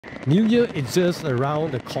New Year is just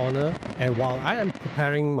around the corner, and while I am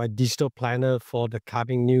preparing my digital planner for the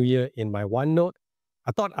coming New Year in my OneNote,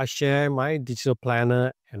 I thought I'd share my digital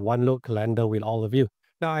planner and OneNote calendar with all of you.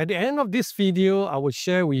 Now, at the end of this video, I will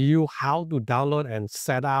share with you how to download and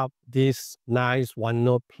set up this nice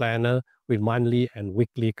OneNote planner with monthly and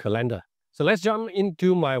weekly calendar. So let's jump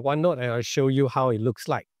into my OneNote and I'll show you how it looks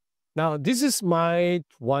like. Now, this is my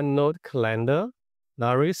OneNote calendar. Now,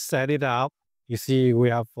 I already set it up. You see, we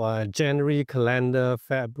have January calendar,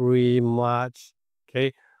 February, March.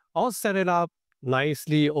 Okay, all set it up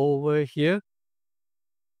nicely over here.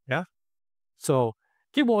 Yeah. So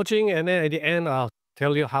keep watching, and then at the end, I'll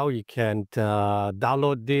tell you how you can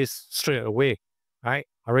download this straight away. Right.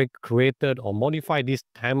 I already created or modified this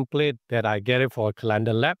template that I get it for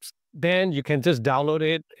Calendar Labs. Then you can just download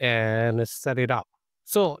it and set it up.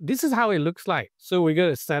 So this is how it looks like. So we're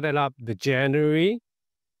going to set it up the January.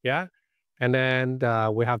 Yeah. And then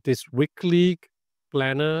we have this weekly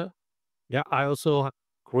planner. Yeah, I also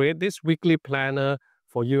create this weekly planner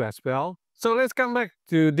for you as well. So let's come back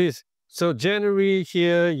to this. So January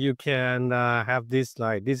here, you can have this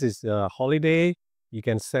like, this is a holiday. You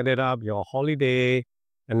can set it up your holiday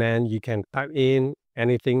and then you can type in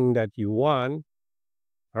anything that you want.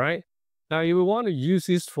 All right. Now, you want to use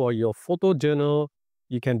this for your photo journal.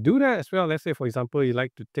 You can do that as well. Let's say, for example, you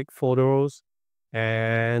like to take photos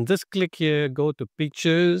and just click here, go to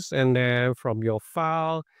pictures, and then from your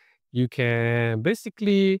file, you can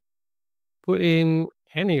basically put in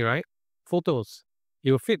any, right, photos.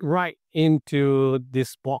 It will fit right into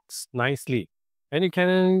this box nicely. And you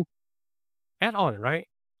can add on, right?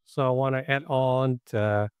 So I want to add on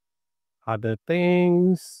to other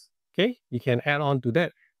things. Okay, you can add on to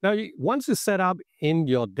that. Now, once you set up in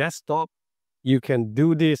your desktop, you can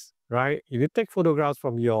do this, right? If you take photographs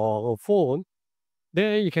from your phone,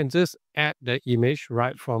 then you can just add the image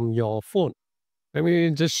right from your phone. Let me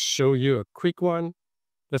just show you a quick one.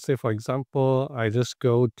 Let's say, for example, I just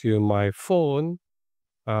go to my phone,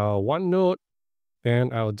 OneNote,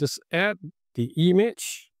 and I'll just add the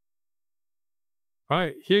image. All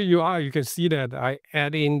right, here you are. You can see that I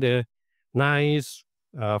add in the nice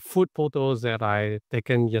food photos that I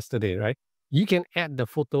taken yesterday, right? You can add the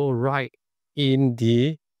photo right in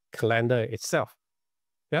the calendar itself.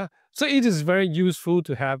 Yeah. So it is very useful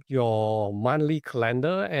to have your monthly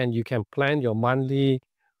calendar and you can plan your monthly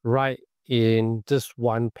right in just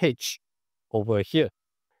one page over here.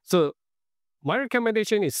 So my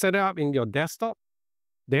recommendation is set it up in your desktop.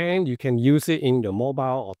 Then you can use it in your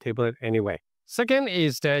mobile or tablet anyway. Second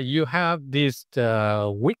is that you have this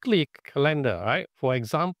weekly calendar, right? For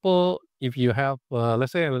example, if you have,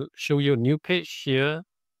 let's say I'll show you a new page here.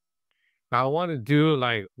 I want to do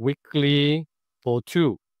like weekly for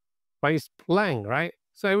two, but it's blank, right?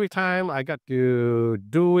 So every time I got to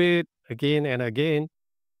do it again and again.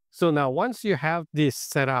 So now once you have this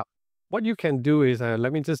set up, what you can do is,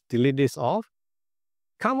 let me just delete this off.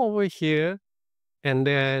 Come over here and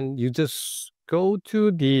then you just go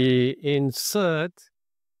to the insert,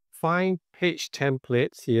 find page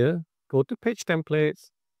templates here, go to page templates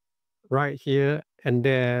right here, and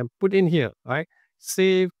then put in here, right?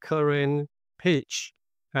 Save current page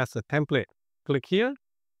as a template. Click here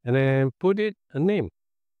and then put it a name.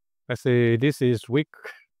 Let's say this is week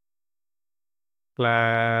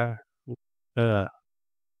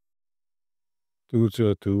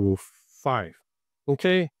 2025.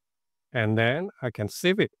 Okay. And then I can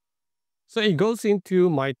save it. So it goes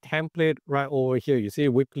into my template right over here. You see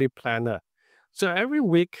weekly planner. So every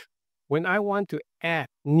week when I want to add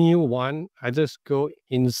new one, I just go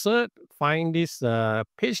insert, find this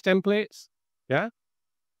page templates. Yeah.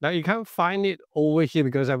 Now you can't find it over here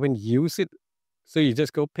because I haven't used it. So you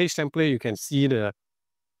just go page template. You can see the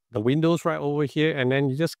windows right over here. And then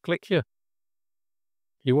you just click here.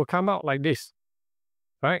 It will come out like this.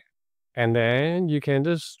 Right. And then you can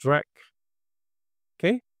just drag.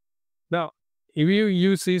 Okay. Now, if you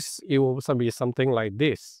use this, it will be something like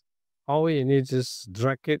this. All you need is just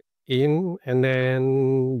drag it in and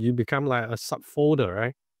then you become like a subfolder,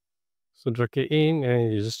 right? So drag it in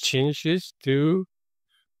and you just change this to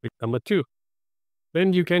week number 2.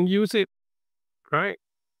 Then you can use it, right?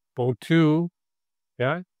 For 2,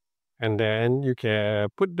 yeah? And then you can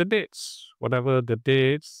put the dates, whatever the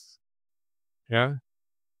dates, yeah?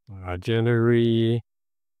 January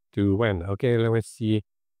to when? Okay, let me see.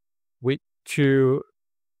 Week 2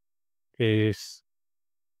 is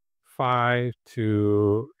 5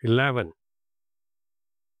 to 11.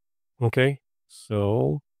 Okay,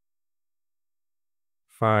 so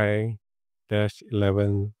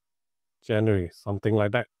 5-11 January, something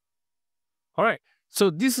like that. All right, so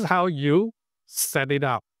this is how you set it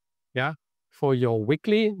up. yeah, for your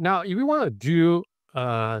weekly. Now, if you want to do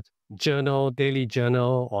a journal, daily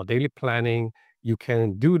journal or daily planning, you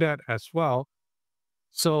can do that as well.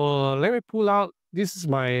 So let me pull out. This is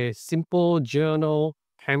my simple journal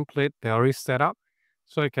template that I already set up.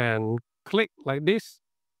 So I can click like this.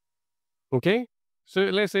 Okay. So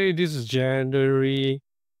let's say this is January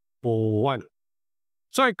 1.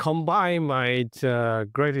 So I combine my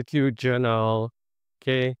gratitude journal,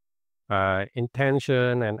 okay,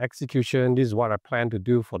 intention and execution. This is what I plan to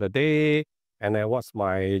do for the day. And then what's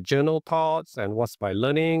my journal thoughts and what's my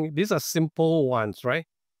learning. These are simple ones, right?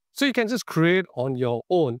 So you can just create on your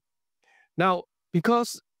own. Now,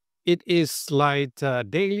 because it is like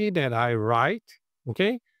daily that I write,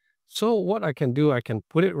 okay? So what I can do, I can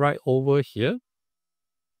put it right over here.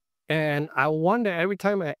 And I want that every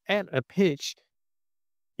time I add a page,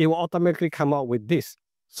 it will automatically come out with this.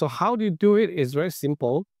 So how do you do it is very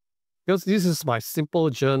simple because this is my simple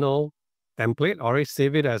journal template. I already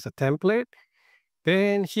save it as a template.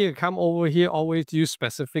 Then here, come over here, always use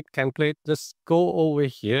specific template. Just go over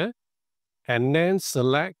here and then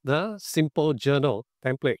select the simple journal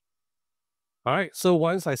template. All right, so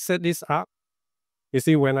once I set this up, you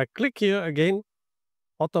see when I click here again,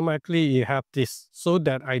 automatically you have this so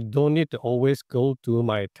that I don't need to always go to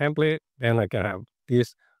my template. Then I can have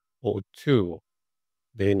this O2,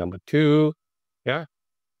 day number 2, yeah.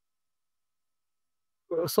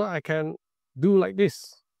 So I can do like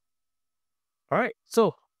this. All right,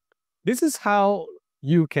 so this is how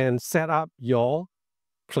you can set up your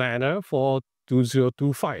planner for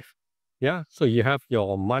 2025. Yeah, so you have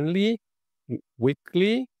your monthly,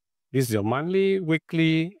 weekly, this is your monthly,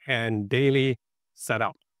 weekly, and daily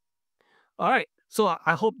setup. All right, so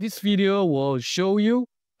I hope this video will show you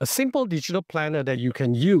a simple digital planner that you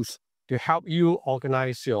can use to help you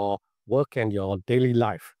organize your work and your daily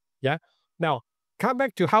life. Yeah, now come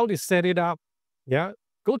back to how to set it up. Yeah,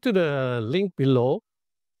 go to the link below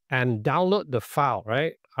and download the file,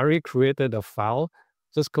 right? I already created the file.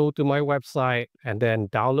 Just go to my website and then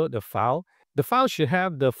download the file. The file should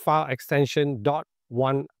have the file extension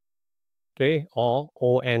 .one, okay, or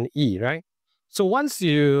ONE, right? So once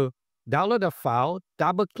you download the file,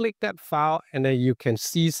 double click that file, and then you can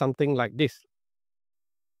see something like this,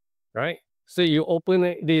 right? So you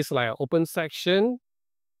open this like open section,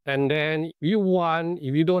 and then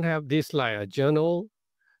if you don't have this like a journal,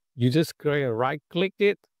 you just right click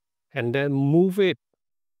it and then move it.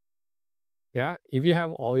 Yeah, if you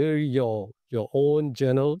have already your own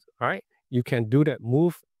journal, right, you can do that.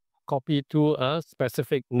 Move, copy to a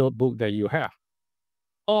specific notebook that you have.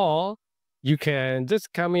 Or you can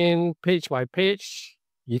just come in page by page.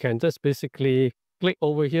 You can just basically click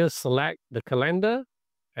over here, select the calendar,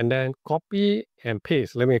 and then copy and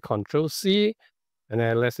paste. Let me Control C. And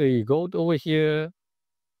then let's say you go over here,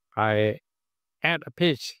 I add a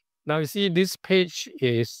page. Now you see this page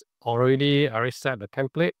is already set the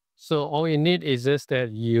template. So all you need is just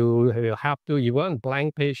that you have to, you want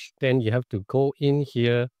blank page, then you have to go in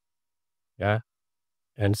here, yeah,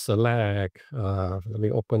 and select, let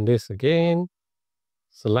me open this again,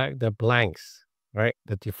 select the blanks, right?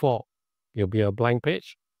 The default, it'll be a blank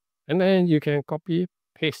page. And then you can copy,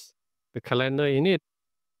 paste the calendar in it.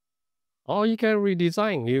 Or you can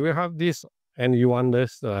redesign. You will have this and you want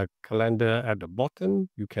this calendar at the bottom,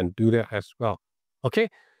 you can do that as well. Okay,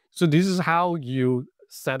 so this is how you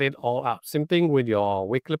set it all up. Same thing with your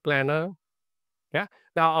weekly planner. Yeah,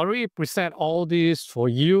 now I already preset all this for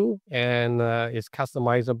you and it's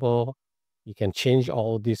customizable. You can change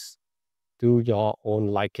all this to your own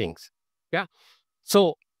likings. Yeah,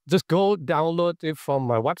 so just go download it from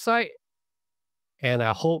my website and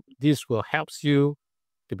I hope this will help you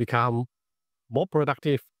to become more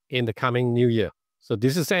productive in the coming new year. So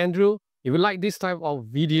this is Andrew. If you like this type of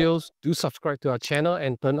videos, do subscribe to our channel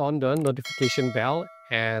and turn on the notification bell.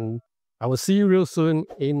 And I will see you real soon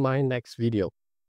in my next video.